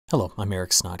Hello, I'm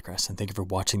Eric Snodgrass, and thank you for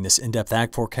watching this in-depth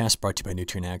ag forecast brought to you by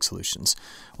Nutrien Ag Solutions.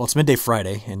 Well, it's midday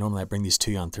Friday, and normally I bring these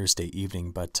to you on Thursday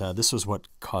evening, but this was what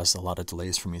caused a lot of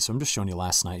delays for me. So I'm just showing you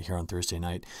last night here on Thursday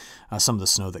night some of the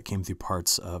snow that came through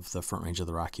parts of the Front Range of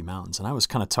the Rocky Mountains. And I was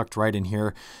kind of tucked right in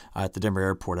here at the Denver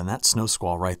airport, and that snow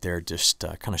squall right there just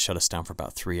kind of shut us down for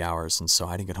about 3 hours. And so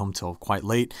I didn't get home till quite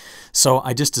late. So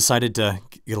I just decided to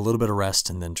get a little bit of rest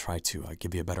and then try to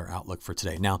give you a better outlook for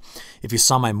today. Now, if you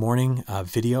saw my morning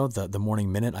video, the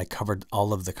morning minute, I covered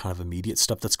all of the kind of immediate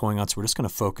stuff that's going on. So we're just going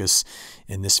to focus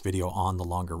in this video on the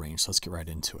longer range. So let's get right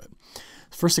into it.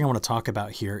 First thing I want to talk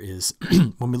about here is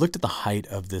when we looked at the height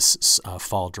of this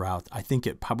fall drought, I think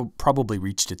it probably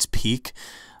reached its peak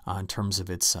in terms of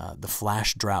its the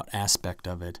flash drought aspect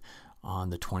of it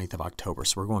on the 20th of October.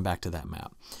 So we're going back to that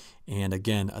map. And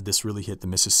again, this really hit the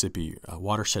Mississippi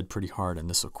watershed pretty hard. And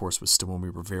this, of course, was still when we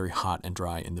were very hot and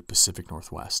dry in the Pacific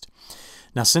Northwest.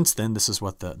 Now, since then, this is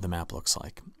what the map looks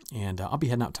like. And I'll be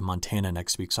heading out to Montana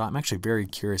next week. So I'm actually very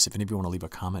curious if any of you want to leave a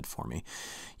comment for me.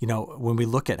 You know, when we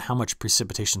look at how much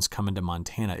precipitation's come into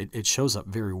Montana, it shows up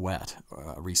very wet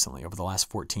recently over the last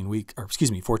 14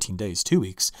 days, 2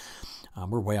 weeks.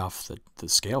 We're way off the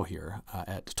scale here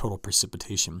at total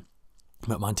precipitation.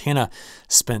 But Montana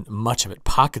spent much of it,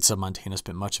 pockets of Montana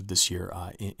spent much of this year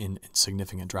in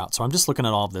significant drought. So I'm just looking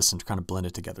at all of this and kind of blend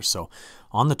it together. So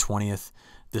on the 20th,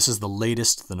 this is the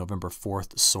latest, the November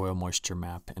 4th soil moisture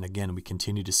map. And again, we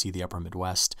continue to see the upper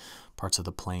Midwest, parts of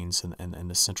the plains and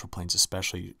the central plains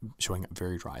especially showing up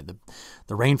very dry.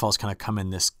 The rainfalls kind of come in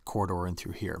this corridor and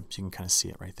through here. So you can kind of see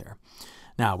it right there.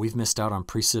 Now, we've missed out on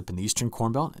precip in the eastern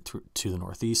Corn Belt to the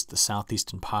northeast. The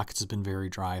southeastern pockets has been very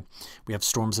dry. We have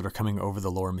storms that are coming over the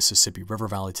lower Mississippi River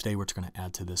Valley today, which are going to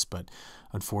add to this. But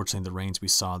unfortunately, the rains we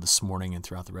saw this morning and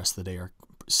throughout the rest of the day are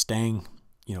staying,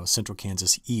 central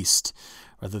Kansas east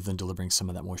rather than delivering some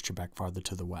of that moisture back farther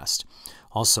to the west.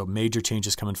 Also, major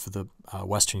changes coming for the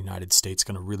western United States,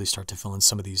 going to really start to fill in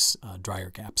some of these drier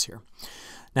gaps here.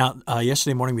 Now,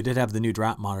 yesterday morning, we did have the new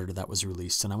drought monitor that was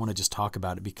released, and I want to just talk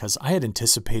about it because I had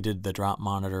anticipated the drought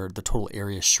monitor, the total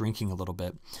area shrinking a little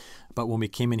bit. But when we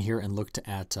came in here and looked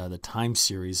at the time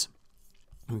series,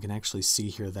 we can actually see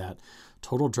here that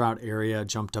total drought area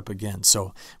jumped up again.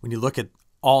 So when you look at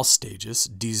all stages,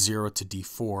 D0 to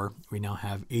D4, we now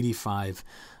have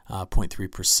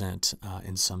 85.3%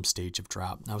 in some stage of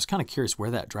drought. And I was kind of curious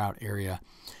where that drought area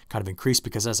kind of increased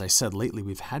because, as I said, lately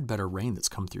we've had better rain that's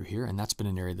come through here, and that's been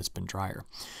an area that's been drier.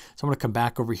 So I'm going to come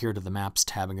back over here to the maps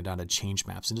tab and go down to change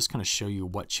maps and just kind of show you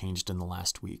what changed in the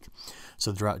last week.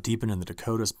 So the drought deepened in the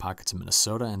Dakotas, pockets of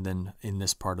Minnesota, and then in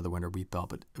this part of the winter wheat belt.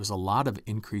 But it was a lot of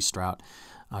increased drought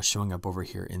showing up over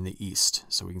here in the east.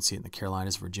 So we can see it in the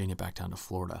Carolinas, Virginia, back down to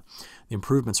Florida. The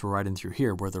improvements were right in through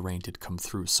here where the rain did come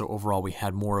through. So overall, we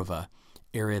had more of a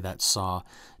area that saw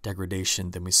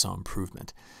degradation than we saw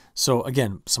improvement. So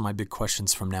again, some of my big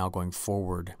questions from now going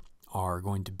forward are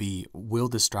going to be, will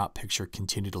this drought picture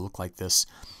continue to look like this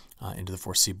into the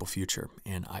foreseeable future?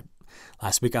 And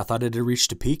last week I thought it had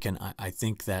reached a peak, and I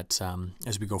think that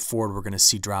as we go forward, we're going to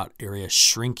see drought area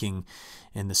shrinking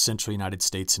in the central United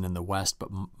States and in the west, but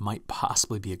might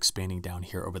possibly be expanding down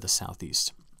here over the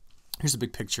southeast. Here's a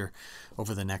big picture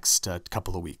over the next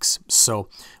couple of weeks. So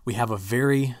we have a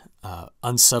very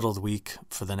unsettled week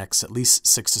for the next at least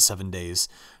 6 to 7 days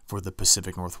for the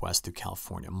Pacific Northwest through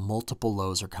California. Multiple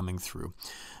lows are coming through.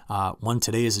 One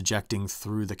today is ejecting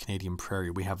through the Canadian Prairie.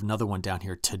 We have another one down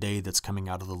here today that's coming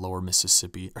out of the lower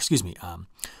Mississippi,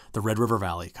 the Red River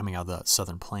Valley coming out of the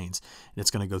southern plains. And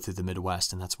it's going to go through the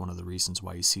Midwest, and that's one of the reasons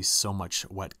why you see so much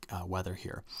wet weather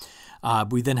here.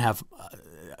 We then have,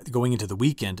 going into the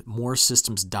weekend, more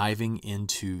systems diving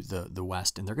into the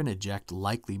west, and they're going to eject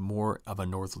likely more of a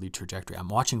northerly trajectory. I'm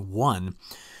watching one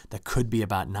that could be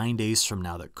about 9 days from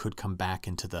now that could come back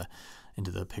into the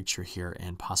picture here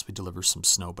and possibly deliver some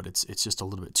snow, but it's just a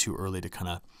little bit too early to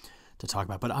talk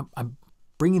about. But I'm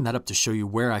bringing that up to show you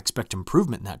where I expect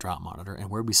improvement in that drought monitor and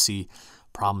where we see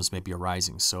problems maybe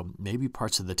arising. So maybe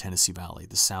parts of the Tennessee Valley,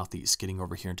 the southeast, getting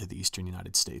over here into the eastern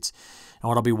United States. And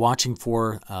what I'll be watching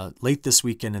for late this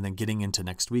weekend and then getting into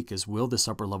next week is, will this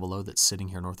upper level low that's sitting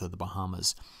here north of the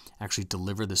Bahamas actually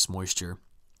deliver this moisture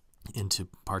into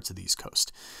parts of the East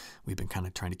Coast? We've been kind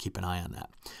of trying to keep an eye on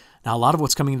that. Now, a lot of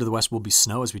what's coming into the west will be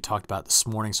snow, as we talked about this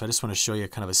morning. So I just want to show you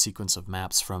kind of a sequence of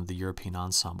maps from the European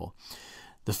ensemble.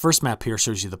 The first map here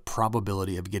shows you the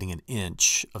probability of getting an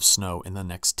inch of snow in the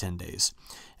next 10 days.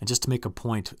 And just to make a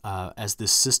point, as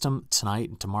this system tonight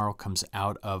and tomorrow comes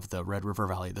out of the Red River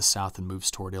Valley, the south, and moves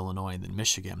toward Illinois and then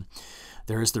Michigan,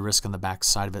 there is the risk on the back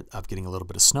side of it of getting a little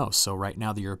bit of snow. So right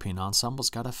now the European ensemble's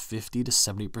got a 50 to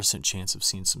 70% chance of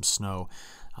seeing some snow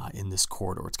in this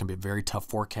corridor. It's going to be a very tough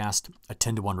forecast. A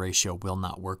 10-to-1 ratio will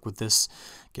not work with this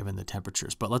given the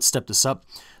temperatures. But let's step this up.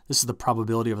 This is the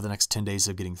probability over the next 10 days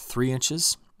of getting 3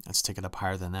 inches. Let's take it up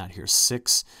higher than that. Here's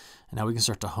 6. And now we can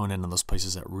start to hone in on those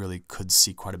places that really could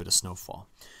see quite a bit of snowfall.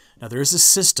 Now, there is a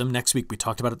system next week, we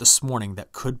talked about it this morning,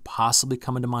 that could possibly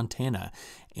come into Montana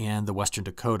and the western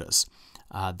Dakotas.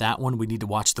 That one, we need to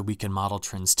watch the weekend model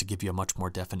trends to give you a much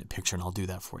more definite picture, and I'll do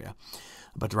that for you.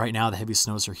 But right now, the heavy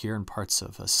snows are here in parts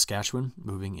of Saskatchewan,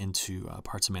 moving into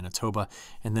parts of Manitoba,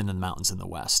 and then in the mountains in the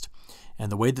west.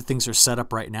 And the way that things are set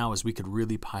up right now is we could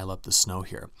really pile up the snow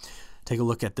here. Take a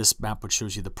look at this map, which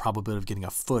shows you the probability of getting a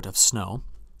foot of snow.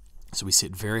 So we see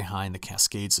it very high in the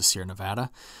Cascades of Sierra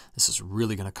Nevada. This is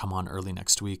really going to come on early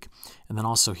next week. And then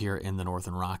also here in the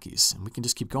Northern Rockies. And we can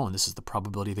just keep going. This is the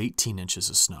probability of 18 inches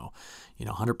of snow.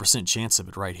 100% chance of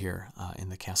it right here in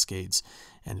the Cascades.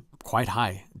 And quite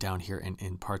high down here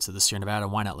in parts of the Sierra Nevada.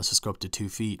 Why not? Let's just go up to 2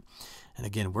 feet. And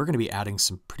again, we're going to be adding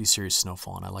some pretty serious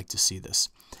snowfall, and I like to see this.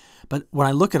 But when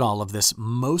I look at all of this,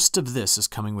 most of this is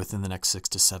coming within the next 6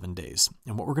 to 7 days.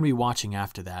 And what we're going to be watching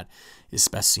after that is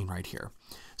best seen right here.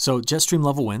 So jet stream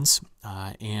level winds,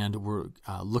 and we're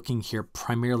looking here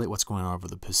primarily at what's going on over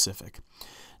the Pacific.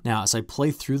 Now, as I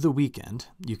play through the weekend,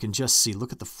 you can just see,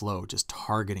 look at the flow just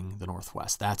targeting the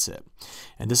northwest. That's it.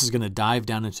 And this is going to dive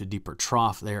down into a deeper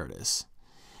trough. There it is.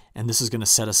 And this is going to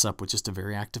set us up with just a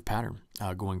very active pattern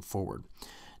going forward.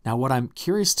 Now, what I'm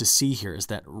curious to see here is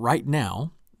that right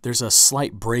now, there's a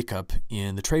slight breakup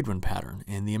in the trade wind pattern,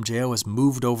 and the MJO has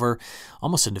moved over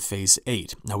almost into phase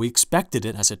 8. Now, we expected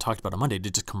it, as I talked about on Monday, to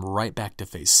just come right back to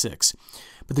phase 6.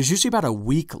 But there's usually about a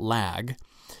week lag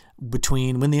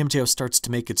between when the MJO starts to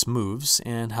make its moves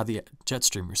and how the jet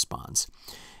stream responds.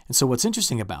 And so what's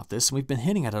interesting about this, and we've been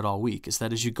hinting at it all week, is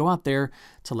that as you go out there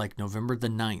to like November the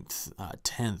 9th,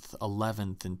 10th,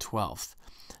 11th, and 12th,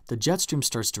 the jet stream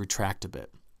starts to retract a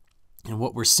bit. And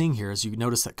what we're seeing here is you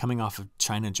notice that coming off of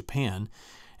China and Japan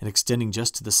and extending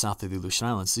just to the south of the Aleutian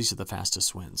Islands, these are the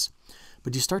fastest winds.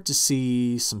 But you start to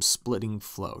see some splitting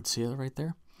flow. See that right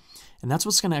there? And that's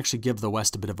what's going to actually give the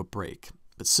west a bit of a break.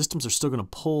 But systems are still going to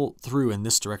pull through in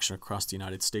this direction across the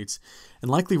United States and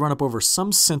likely run up over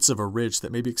some sense of a ridge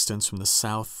that maybe extends from the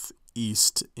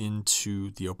southeast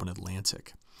into the open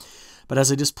Atlantic. But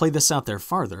as I just play this out there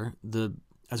farther,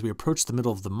 as we approach the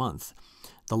middle of the month,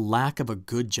 the lack of a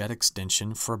good jet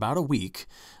extension for about a week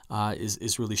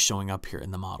is really showing up here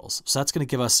in the models. So that's going to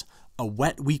give us a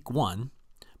wet week 1,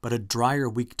 but a drier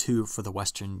week 2 for the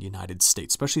western United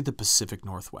States, especially the Pacific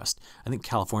Northwest. I think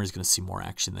California is going to see more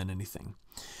action than anything.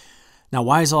 Now,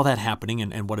 why is all that happening,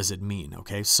 and what does it mean?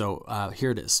 Okay, so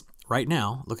here it is. Right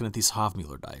now, looking at these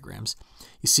Hofmuller diagrams,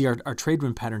 you see our trade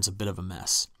wind pattern's a bit of a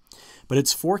mess. But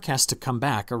it's forecast to come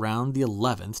back around the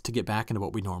 11th to get back into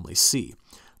what we normally see.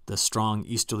 The strong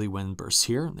easterly wind bursts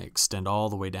here. They extend all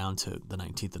the way down to the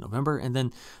 19th of November, and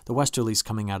then the westerlies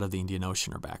coming out of the Indian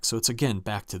Ocean are back. So it's again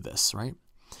back to this, right?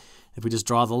 If we just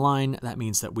draw the line, that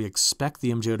means that we expect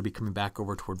the MJO to be coming back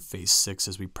over toward phase 6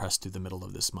 as we press through the middle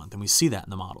of this month, and we see that in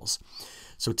the models.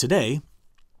 So today,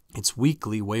 it's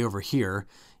weekly way over here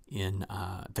in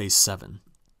phase 7.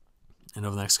 And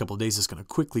over the next couple of days, it's going to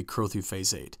quickly curl through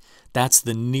phase 8. That's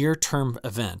the near-term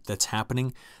event that's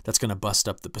happening that's going to bust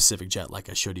up the Pacific jet like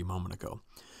I showed you a moment ago.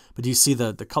 But do you see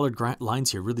the colored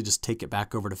lines here really just take it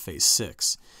back over to phase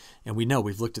 6? And we know,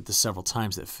 we've looked at this several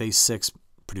times, that phase 6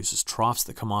 produces troughs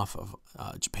that come off of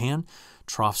Japan,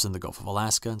 troughs in the Gulf of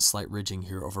Alaska, and slight ridging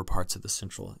here over parts of the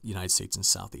central United States and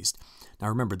southeast. Now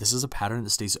remember, this is a pattern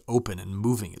that stays open and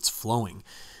moving. It's flowing.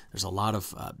 There's a lot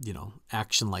of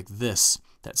action like this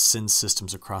that sends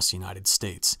systems across the United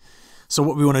States. So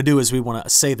what we want to do is we want to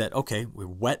say that, okay, we're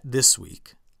wet this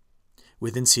week. We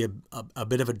then see a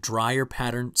bit of a drier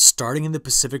pattern starting in the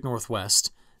Pacific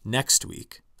Northwest next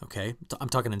week. Okay, I'm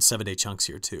talking in 7-day chunks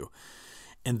here too.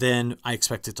 And then I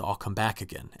expect it to all come back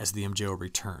again as the MJO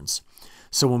returns.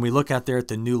 So when we look out there at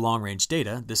the new long-range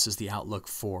data, this is the outlook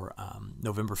for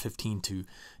November 15 to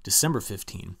December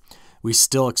 15. We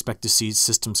still expect to see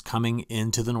systems coming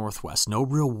into the northwest. No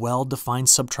real well-defined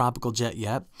subtropical jet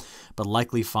yet, but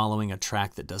likely following a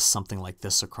track that does something like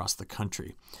this across the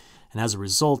country. And as a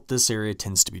result, this area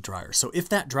tends to be drier. So if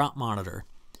that drought monitor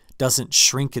doesn't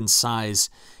shrink in size,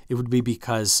 it would be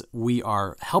because we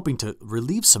are helping to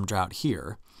relieve some drought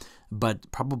here,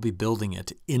 but probably building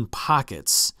it in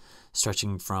pockets,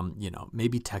 stretching from,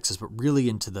 maybe Texas, but really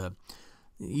into the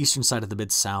eastern side of the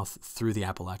Mid-South through the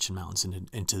Appalachian Mountains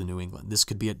into the New England. This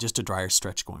could be just a drier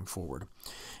stretch going forward.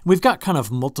 We've got kind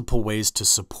of multiple ways to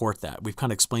support that. We've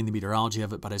kind of explained the meteorology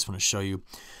of it, but I just want to show you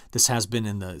this has been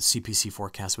in the CPC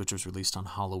forecast, which was released on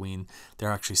Halloween.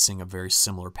 They're actually seeing a very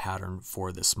similar pattern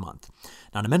for this month.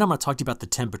 Now, in a minute, I'm going to talk to you about the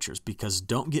temperatures, because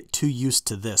don't get too used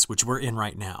to this, which we're in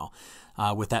right now.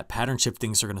 With that pattern shift,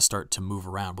 things are going to start to move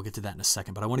around. We'll get to that in a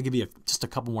second, but I want to give you just a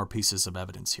couple more pieces of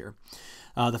evidence here.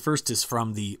 The first is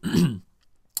from the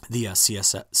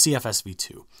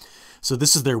CFSV2. So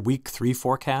this is their week 3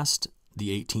 forecast,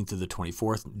 the 18th to the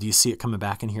 24th. Do you see it coming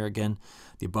back in here again?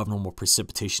 The above normal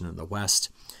precipitation in the west.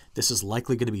 This is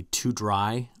likely going to be too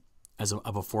dry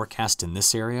of a forecast in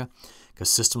this area, because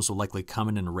systems will likely come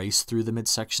in and race through the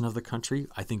midsection of the country.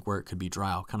 I think where it could be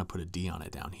dry, I'll kind of put a D on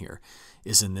it down here,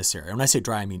 is in this area. When I say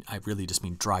dry, I really just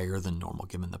mean drier than normal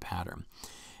given the pattern.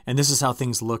 And this is how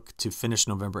things look to finish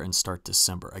November and start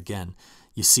December. Again,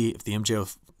 you see if the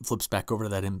MJO flips back over to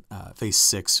that phase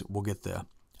 6, we'll get the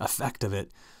effect of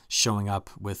it showing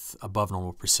up with above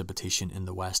normal precipitation in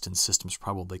the west, and systems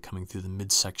probably coming through the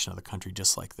midsection of the country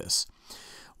just like this.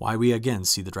 Why we again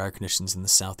see the drier conditions in the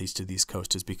southeast to the east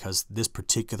coast is because this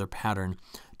particular pattern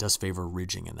does favor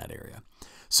ridging in that area.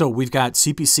 So we've got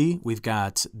CPC, we've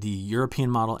got the European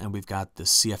model, and we've got the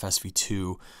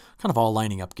CFSV2 kind of all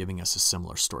lining up, giving us a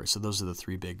similar story. So those are the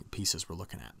 3 big pieces we're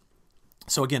looking at.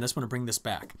 So again, I just want to bring this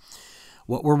back.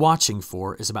 What we're watching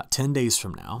for is about 10 days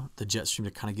from now, the jet stream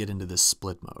to kind of get into this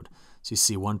split mode. So you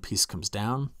see one piece comes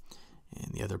down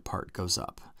and the other part goes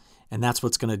up. And that's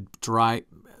what's going to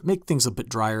make things a bit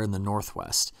drier in the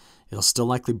northwest. It'll still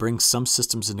likely bring some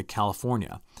systems into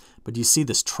California. But you see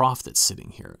this trough that's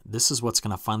sitting here? This is what's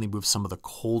going to finally move some of the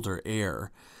colder air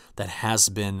that has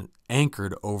been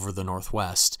anchored over the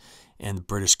northwest and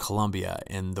British Columbia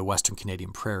and the western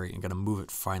Canadian prairie, and going to move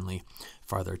it finally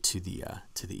farther to the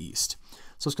east.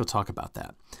 So let's go talk about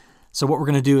that. So what we're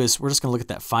going to do is we're just going to look at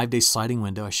that 5-day sliding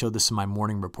window. I showed this in my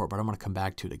morning report, but I'm going to come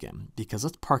back to it again, because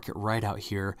let's park it right out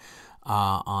here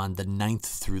on the 9th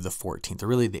through the 14th, or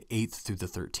really the 8th through the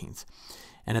 13th.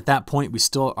 And at that point, we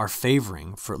still are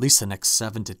favoring, for at least the next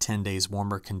 7 to 10 days,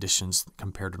 warmer conditions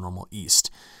compared to normal east,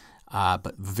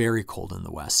 but very cold in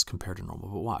the west compared to normal.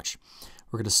 But watch,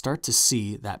 we're going to start to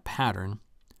see that pattern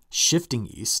shifting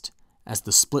east as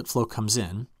the split flow comes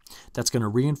in. That's going to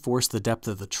reinforce the depth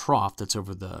of the trough that's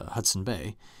over the Hudson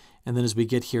Bay. And then as we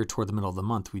get here toward the middle of the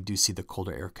month, we do see the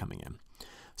colder air coming in.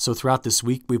 So throughout this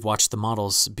week, we've watched the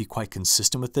models be quite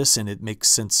consistent with this, and it makes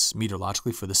sense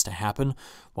meteorologically for this to happen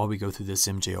while we go through this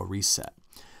MJO reset.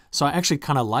 So I actually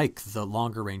kind of like the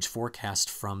longer range forecast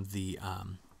from the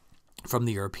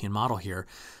European model here,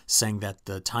 saying that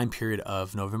the time period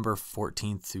of November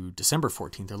 14th through December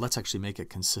 14th, or let's actually make it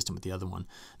consistent with the other one,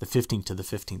 the 15th to the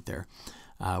 15th there.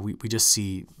 We just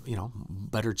see,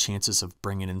 better chances of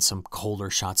bringing in some colder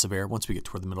shots of air once we get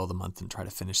toward the middle of the month and try to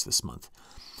finish this month.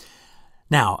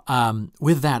 Now,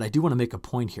 with that, I do want to make a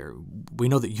point here. We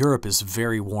know that Europe is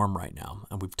very warm right now,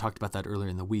 and we've talked about that earlier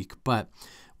in the week, but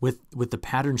with the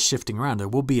pattern shifting around,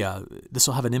 this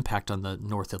will have an impact on the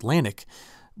North Atlantic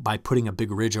by putting a big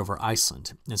ridge over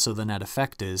Iceland. And so the net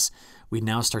effect is we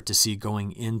now start to see,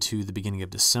 going into the beginning of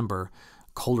December,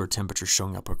 colder temperatures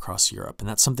showing up across Europe. And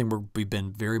that's something we've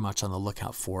been very much on the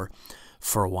lookout for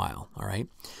a while. All right.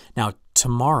 Now,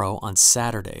 tomorrow on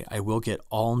Saturday, I will get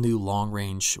all new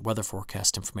long-range weather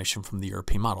forecast information from the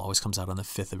European model. It always comes out on the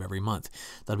 5th of every month.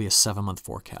 That'll be a 7-month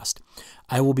forecast.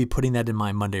 I will be putting that in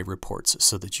my Monday reports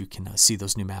so that you can see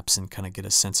those new maps and kind of get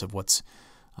a sense of what's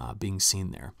being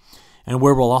seen there. And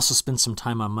where we'll also spend some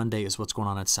time on Monday is what's going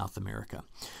on in South America.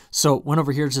 So went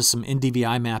over here to some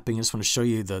NDVI mapping. I just want to show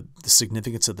you the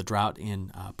significance of the drought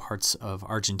in parts of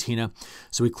Argentina.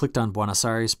 So we clicked on Buenos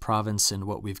Aires province, and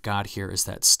what we've got here is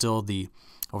that still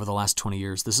over the last 20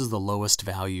 years, this is the lowest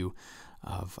value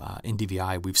of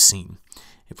NDVI we've seen.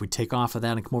 If we take off of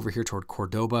that and come over here toward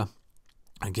Cordoba,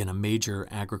 again, a major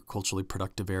agriculturally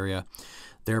productive area,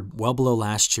 they're well below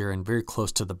last year and very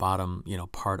close to the bottom,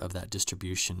 part of that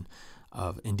distribution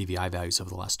of NDVI values over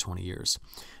the last 20 years.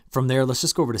 From there, let's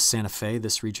just go over to Santa Fe,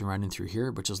 this region right in through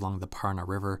here, which is along the Paraná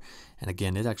River. And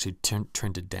again, it actually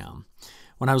trended down.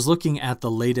 When I was looking at the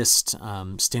latest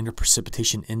standard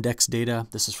precipitation index data,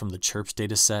 this is from the CHIRPS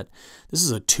data set. This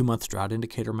is a 2-month drought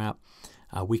indicator map.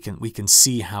 We can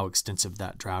see how extensive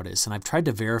that drought is. And I've tried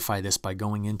to verify this by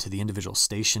going into the individual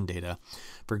station data.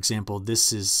 For example,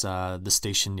 this is the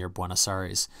station near Buenos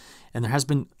Aires. And there has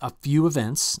been a few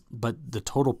events, but the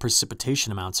total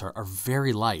precipitation amounts are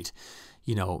very light.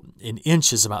 An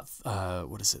inch is about,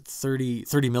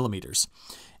 30 millimeters.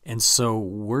 And so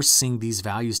we're seeing these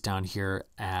values down here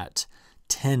at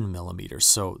 10 millimeters.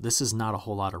 So this is not a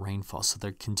whole lot of rainfall. So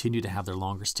they continue to have their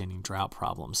longer standing drought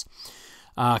problems.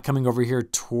 Coming over here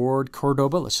toward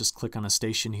Cordoba, let's just click on a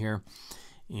station here.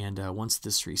 And once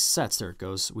this resets, there it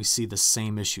goes, we see the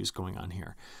same issues going on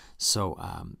here. So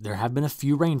there have been a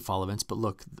few rainfall events, but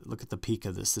look at the peak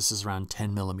of this. This is around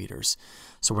 10 millimeters.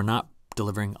 So we're not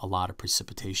delivering a lot of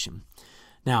precipitation.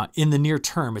 Now, in the near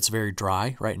term, it's very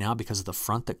dry right now because of the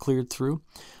front that cleared through.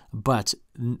 But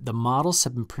the models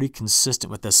have been pretty consistent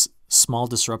with this small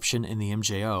disruption in the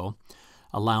MJO,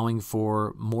 allowing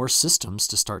for more systems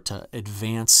to start to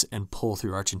advance and pull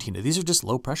through Argentina. These are just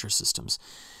low pressure systems.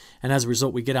 And as a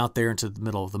result, we get out there into the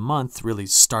middle of the month, really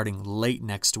starting late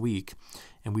next week,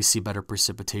 and we see better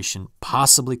precipitation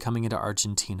possibly coming into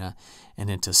Argentina and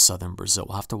into southern Brazil.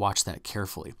 We'll have to watch that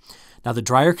carefully. Now, the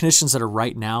drier conditions that are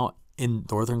right now in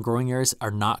northern growing areas are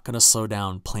not going to slow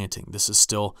down planting. This is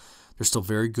still, they're still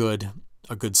very good,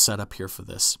 a good setup here for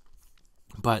this.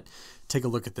 But take a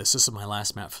look at this. This is my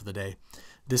last map for the day.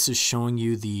 This is showing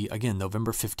you the, again,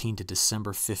 November 15 to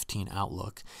December 15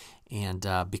 outlook. And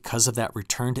because of that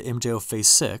return to MJO phase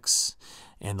 6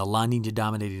 and the La Niña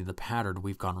dominating the pattern,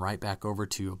 we've gone right back over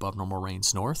to above normal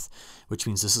rains north, which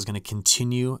means this is going to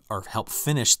continue or help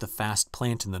finish the fast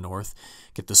plant in the north,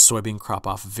 get the soybean crop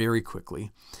off very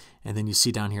quickly. And then you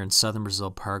see down here in southern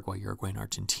Brazil, Paraguay, Uruguay, and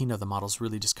Argentina, the models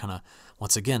really just kind of,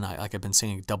 once again, like I've been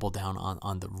saying, double down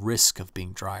on the risk of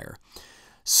being drier.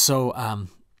 So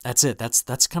that's it.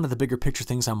 That's kind of the bigger picture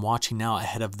things I'm watching now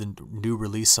ahead of the new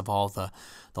release of all the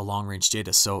long-range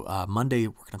data. So Monday,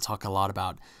 we're going to talk a lot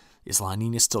about, is La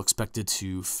Niña still expected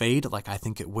to fade like I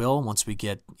think it will once we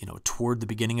get toward the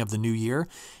beginning of the new year?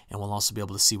 And we'll also be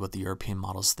able to see what the European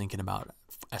model is thinking about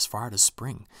as far as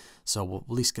spring. So we'll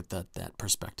at least get that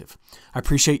perspective. I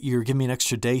appreciate you giving me an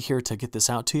extra day here to get this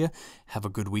out to you. Have a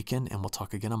good weekend, and we'll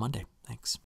talk again on Monday. Thanks.